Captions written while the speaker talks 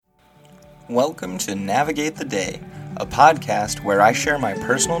Welcome to Navigate the Day, a podcast where I share my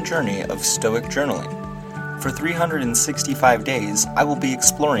personal journey of Stoic journaling. For 365 days, I will be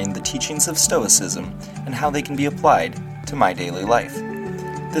exploring the teachings of Stoicism and how they can be applied to my daily life.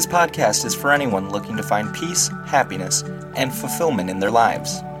 This podcast is for anyone looking to find peace, happiness, and fulfillment in their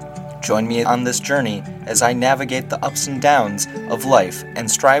lives. Join me on this journey as I navigate the ups and downs of life and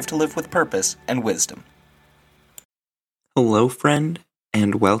strive to live with purpose and wisdom. Hello, friend,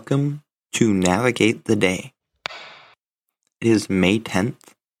 and welcome to Navigate the Day. It is May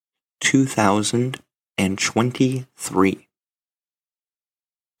 10th, 2023.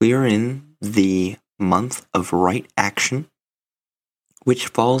 We are in the month of right action, which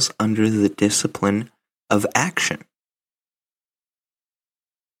falls under the discipline of action.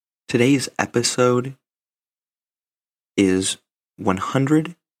 Today's episode is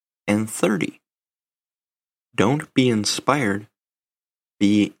 130. Don't be inspired,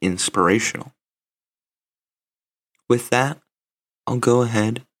 be inspirational. With that, I'll go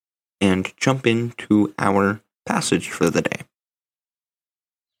ahead and jump into our passage for the day.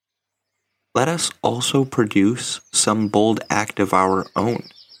 Let us also produce some bold act of our own,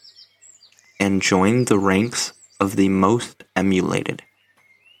 and join the ranks of the most emulated.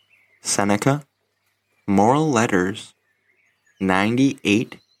 Seneca, Moral Letters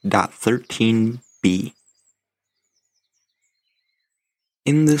 98.13b.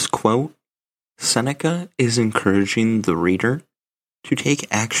 In this quote, Seneca is encouraging the reader to take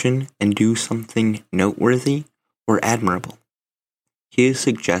action and do something noteworthy or admirable. He is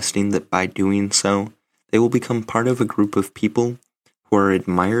suggesting that by doing so, they will become part of a group of people who are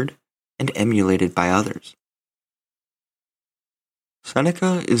admired and emulated by others.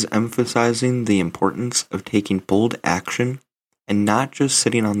 Seneca is emphasizing the importance of taking bold action and not just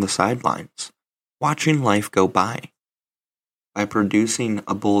sitting on the sidelines, watching life go by. By producing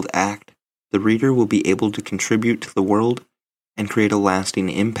a bold act, the reader will be able to contribute to the world and create a lasting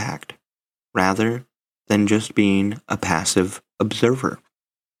impact, rather than just being a passive observer.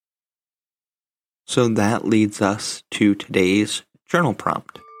 So that leads us to today's journal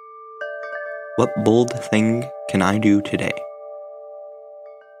prompt. What bold thing can I do today?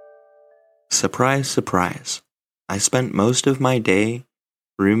 Surprise, surprise. I spent most of my day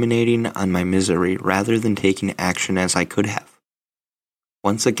ruminating on my misery rather than taking action as I could have.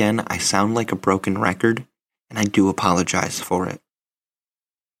 Once again, I sound like a broken record, and I do apologize for it.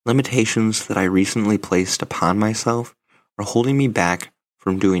 Limitations that I recently placed upon myself are holding me back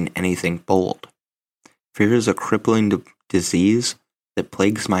from doing anything bold. Fear is a crippling disease that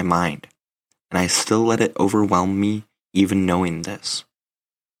plagues my mind, and I still let it overwhelm me even knowing this.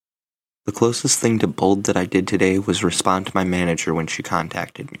 The closest thing to bold that I did today was respond to my manager when she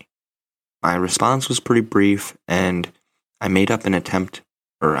contacted me. My response was pretty brief, and I made an attempt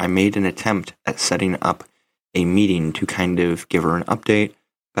at setting up a meeting to kind of give her an update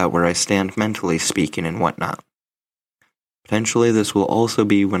about where I stand mentally speaking and whatnot. Potentially this will also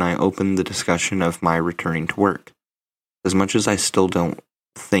be when I open the discussion of my returning to work, as much as I still don't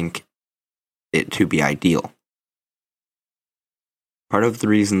think it to be ideal. Part of the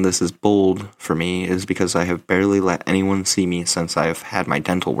reason this is bold for me is because I have barely let anyone see me since I have had my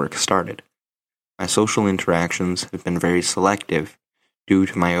dental work started. My social interactions have been very selective due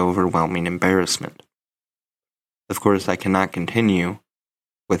to my overwhelming embarrassment. Of course, I cannot continue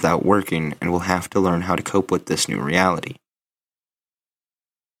without working and will have to learn how to cope with this new reality.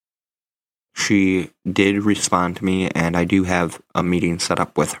 She did respond to me, and I do have a meeting set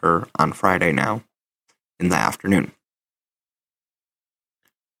up with her on Friday now in the afternoon.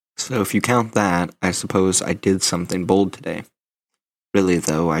 So if you count that, I suppose I did something bold today. Really,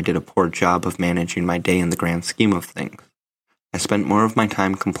 though, I did a poor job of managing my day in the grand scheme of things. I spent more of my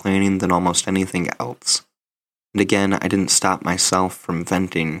time complaining than almost anything else. And again, I didn't stop myself from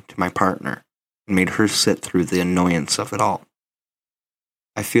venting to my partner and made her sit through the annoyance of it all.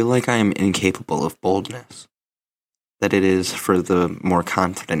 I feel like I am incapable of boldness, that it is for the more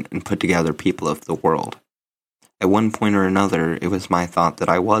confident and put-together people of the world. At one point or another, it was my thought that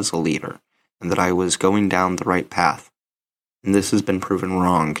I was a leader and that I was going down the right path, and this has been proven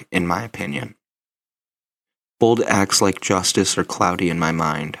wrong, in my opinion. Bold acts like justice are cloudy in my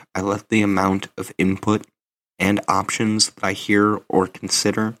mind. I let the amount of input and options that I hear or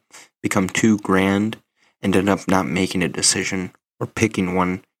consider become too grand and end up not making a decision or picking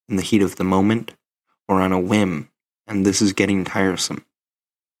one in the heat of the moment or on a whim, and this is getting tiresome.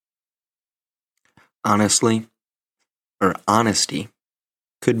 Honesty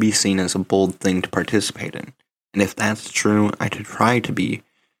could be seen as a bold thing to participate in, and if that's true, I should try to be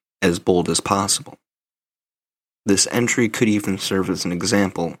as bold as possible. This entry could even serve as an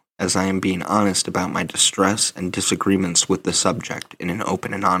example, as I am being honest about my distress and disagreements with the subject in an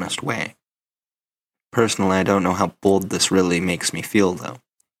open and honest way. Personally, I don't know how bold this really makes me feel, though.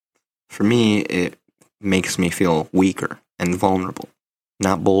 For me, it makes me feel weaker and vulnerable,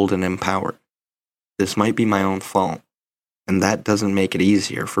 not bold and empowered. This might be my own fault, and that doesn't make it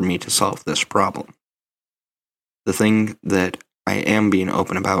easier for me to solve this problem. The thing that I am being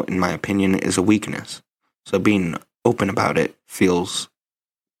open about, in my opinion, is a weakness, so being open about it feels,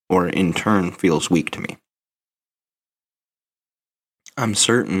 or in turn feels weak to me. I'm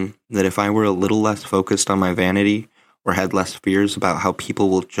certain that if I were a little less focused on my vanity, or had less fears about how people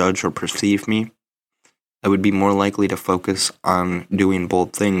will judge or perceive me, I would be more likely to focus on doing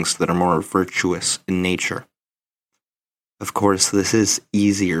bold things that are more virtuous in nature. Of course, this is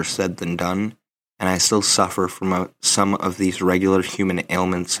easier said than done, and I still suffer from some of these regular human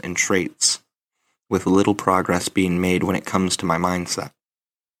ailments and traits, with little progress being made when it comes to my mindset.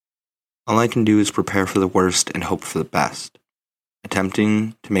 All I can do is prepare for the worst and hope for the best,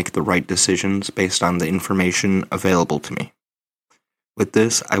 attempting to make the right decisions based on the information available to me. With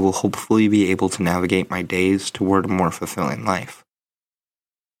this, I will hopefully be able to navigate my days toward a more fulfilling life.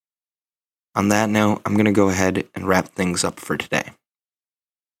 On that note, I'm going to go ahead and wrap things up for today.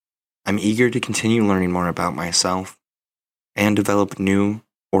 I'm eager to continue learning more about myself and develop new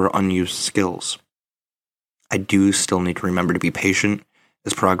or unused skills. I do still need to remember to be patient,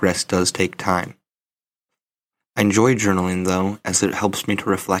 as progress does take time. I enjoy journaling, though, as it helps me to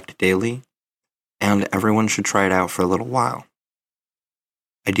reflect daily, and everyone should try it out for a little while.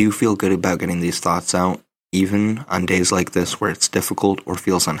 I do feel good about getting these thoughts out, even on days like this where it's difficult or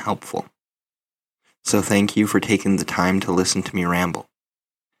feels unhelpful. So thank you for taking the time to listen to me ramble.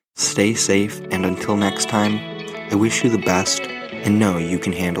 Stay safe, and until next time, I wish you the best and know you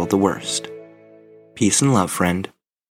can handle the worst. Peace and love, friend.